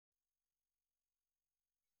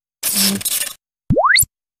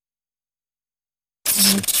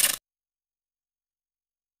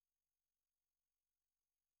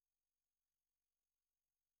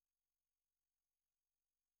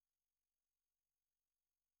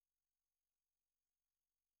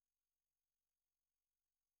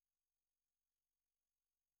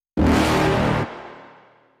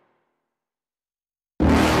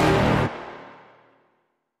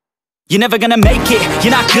You're never gonna make it,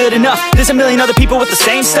 you're not good enough. There's a million other people with the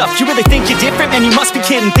same stuff. You really think you're different? Man, you must be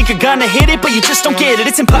kidding. Think you're gonna hit it, but you just don't get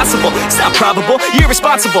it. It's impossible, it's not probable, you're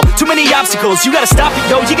irresponsible. Too many obstacles, you gotta stop it,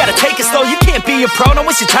 yo. You gotta take it slow, you can't be a pro. Don't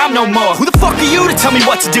waste your time no more. Who the fuck are you to tell me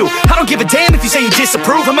what to do? I don't give a damn if you say you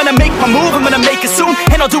disapprove. I'm gonna make my move, I'm gonna make it soon.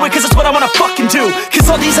 And I'll do it cause it's what I wanna fucking do.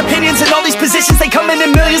 Cause all these opinions and all these positions, they come in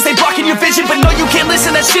millions, they blocking your vision. But no, you can't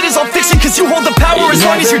listen, that shit is all fiction. Cause you hold the power as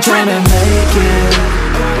long as you're dreaming.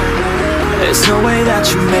 There's no way that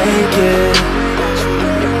you make it.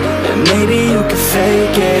 And maybe you can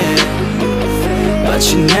fake it, but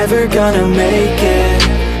you're never gonna make it.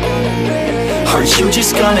 Aren't you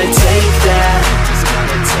just gonna take that?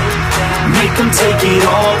 Make them take it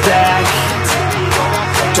all back.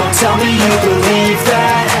 Don't tell me you believe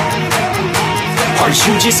that. Aren't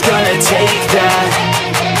you just gonna take that?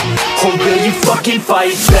 Or will you fucking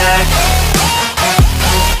fight back?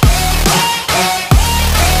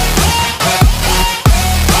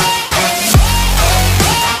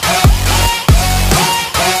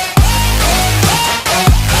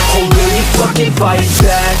 Fucking fight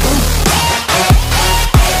back.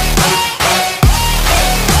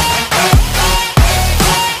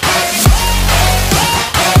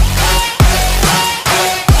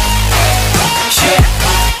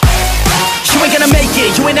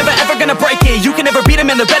 You ain't never ever gonna break it. You can never beat them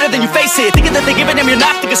and they're better than you face it. Thinking that they give a damn, you're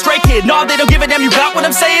not thinking straight, kid. No, they don't give a damn, you got what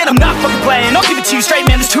I'm saying? I'm not fucking playing, I'll give it to you straight,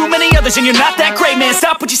 man. There's too many others and you're not that great, man.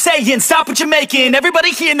 Stop what you're saying, stop what you're making.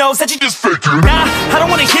 Everybody here knows that you just faking. Nah, I don't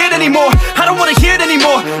wanna hear it anymore, I don't wanna hear it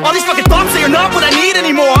anymore. All these fucking thoughts, they are not what I need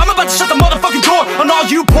anymore. I'm about to shut the motherfucking door on all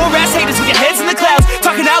you poor ass haters with your heads in the clouds,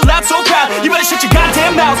 talking out loud so proud. You better shut your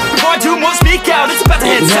goddamn mouth before I do more speak out. It's about to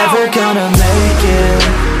head south. You're never gonna make it.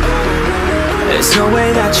 There's no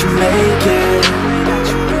way that you make it.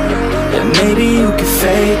 And maybe you can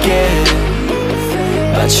fake it,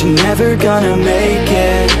 but you're never gonna make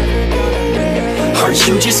it. Aren't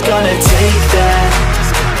you just gonna take that?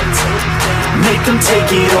 Make them take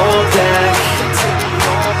it all back.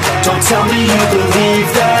 Don't tell me you believe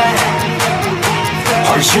that.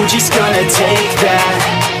 Aren't you just gonna take that?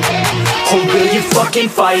 Or will you fucking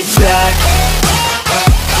fight back?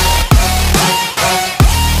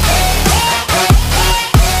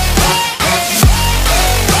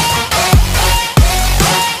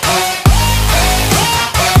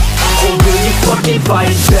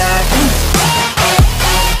 Fight back.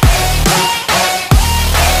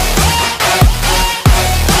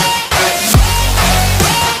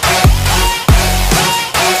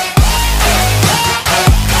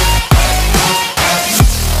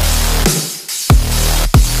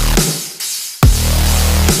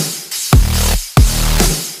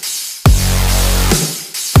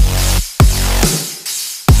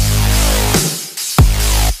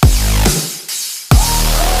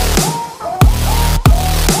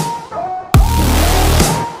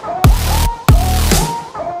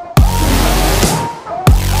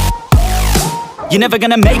 You're never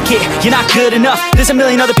gonna make it, you're not good enough. There's a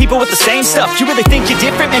million other people with the same stuff. You really think you're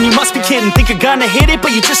different? Man, you must be kidding. Think you're gonna hit it,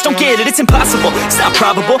 but you just don't get it. It's impossible, it's not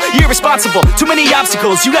probable, you're irresponsible. Too many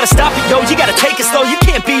obstacles, you gotta stop it, yo. You gotta take it slow, you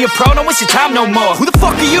can't be a pro. Don't waste your time no more. Who the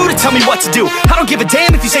fuck are you to tell me what to do? I don't give a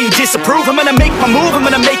damn if you say you disapprove. I'm gonna make my move, I'm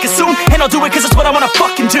gonna make it soon. And I'll do it cause it's what I wanna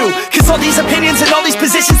fucking do. Cause all these opinions and all these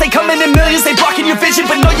positions, they come in millions, they blocking your vision.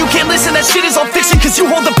 But no, you can't listen, that shit is all fiction. Cause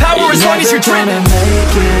you hold the power as long as you're dreaming.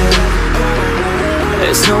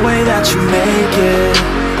 There's no way that you make it.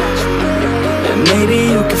 And maybe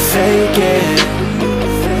you can fake it,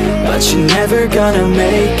 but you're never gonna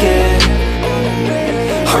make it.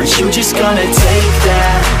 Aren't you just gonna take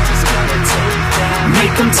that?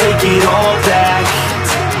 Make them take it all back.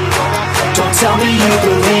 Don't tell me you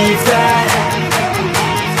believe that.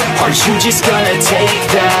 Aren't you just gonna take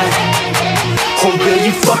that? Or will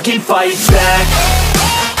you fucking fight back?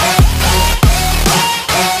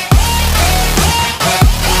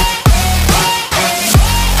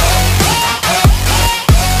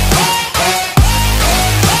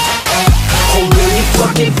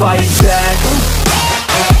 Fucking fight back.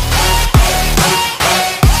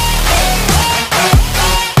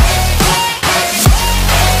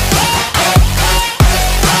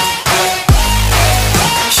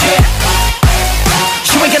 Yeah.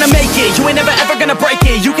 You ain't gonna make it, you ain't never ever gonna break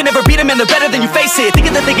it. You can never beat them and they're better than you face it.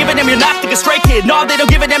 Thinking that they give a damn, you're not thinking straight, kid. No, they don't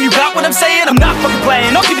give a damn, you got what I'm saying? I'm not fucking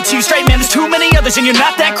playing, I'll give it to you straight, man. There's too many others and you're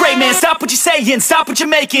not that great, man. Stop what you're saying, stop what you're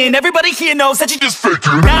making. Everybody here knows that you just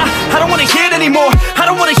faking. Nah, I don't wanna hear it anymore, I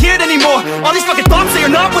don't wanna hear it anymore. All these fucking thoughts, they are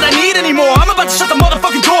not what I need anymore. I'm about to shut the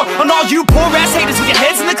motherfucking door on all you poor ass haters with your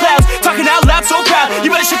heads in the clouds, talking out loud so proud. You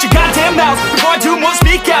better shut your goddamn mouth before I do more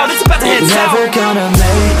speak out. It's about to head south. You're never gonna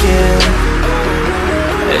make it.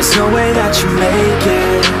 There's no way that you make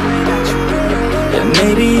it. Yeah,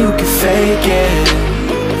 maybe you can fake it,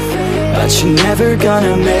 but you're never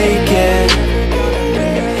gonna make it.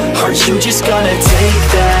 Aren't you just gonna take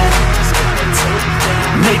that?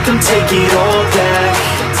 Make them take it all back.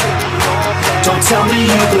 Don't tell me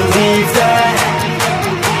you believe that.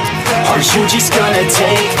 Aren't you just gonna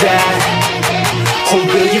take that? Or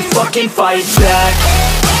will you fucking fight back?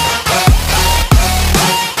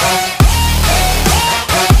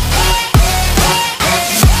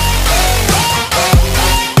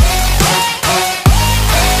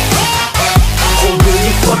 Or will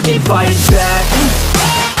you fucking fight back?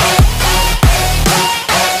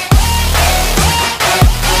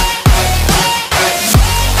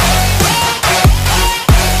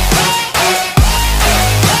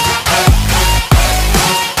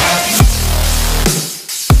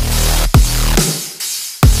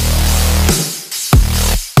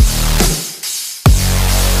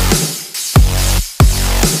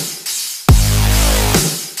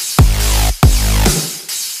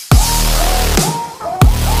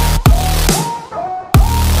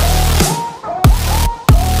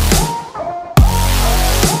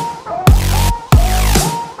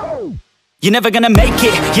 You're never gonna make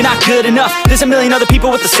it, you're not good enough. There's a million other people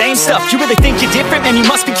with the same stuff. You really think you're different? Man, you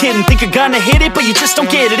must be kidding. Think you're gonna hit it, but you just don't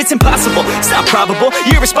get it. It's impossible, it's not probable,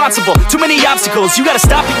 you're irresponsible. Too many obstacles, you gotta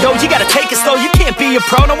stop it, yo. You gotta take it slow, you can't be a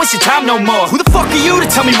pro, don't waste your time no more. Who the fuck are you to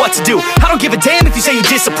tell me what to do? I don't give a damn if you say you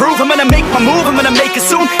disapprove. I'm gonna make my move, I'm gonna make it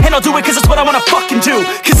soon. And I'll do it cause it's what I wanna fucking do.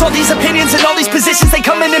 Cause all these opinions and all these positions, they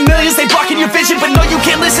come in millions, they blocking your vision. But no, you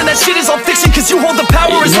can't listen, that shit is all fiction. Cause you hold the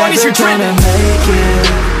power as long as you're dreaming.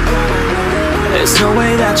 There's no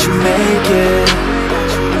way that you make it.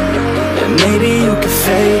 Yeah, maybe you can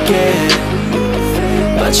fake it,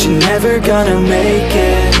 but you're never gonna make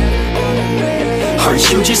it. Aren't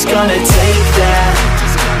you just gonna take that?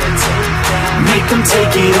 Make them take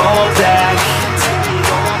it all back.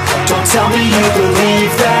 Don't tell me you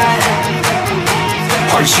believe that.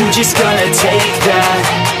 Aren't you just gonna take that?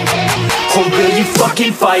 Or will you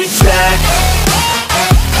fucking fight back?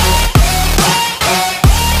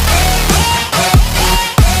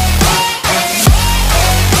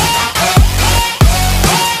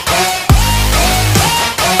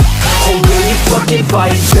 Fucking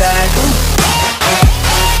fight back.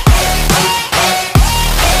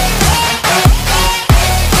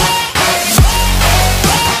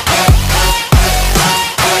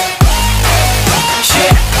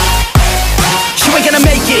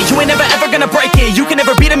 You ain't never ever gonna break it. You can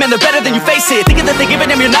never beat them and they're better than you face it. Thinking that they give a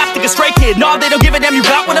damn, you're not thinking straight, kid. No, they don't give a damn, you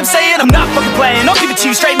got what I'm saying? I'm not fucking playing, I'll give it to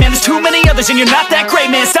you straight, man. There's too many others and you're not that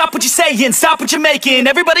great, man. Stop what you're saying, stop what you're making.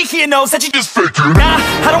 Everybody here knows that you just faking. Nah,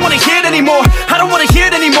 I don't wanna hear it anymore, I don't wanna hear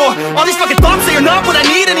it anymore. All these fucking thoughts, they are not what I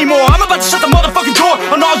need anymore. I'm about to shut the motherfucking door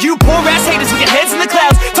on all you poor ass haters with your heads in the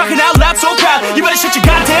clouds, talking out loud so proud. You better shut your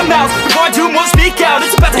goddamn mouth before I do more speak out.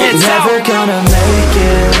 It's about to head south. You're never gonna make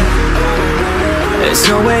it. There's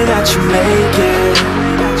no way that you make it.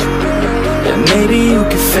 Yeah, maybe you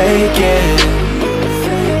can fake it,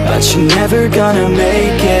 but you're never gonna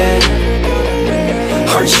make it.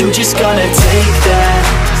 Aren't you just gonna take that?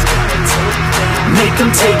 Make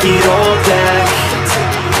them take it all back.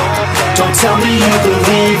 Don't tell me you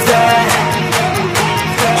believe that.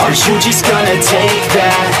 Aren't you just gonna take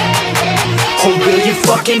that? Or will you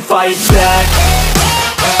fucking fight back?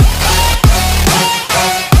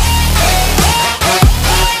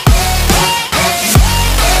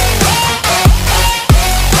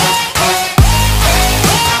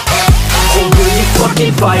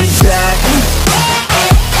 Fight back.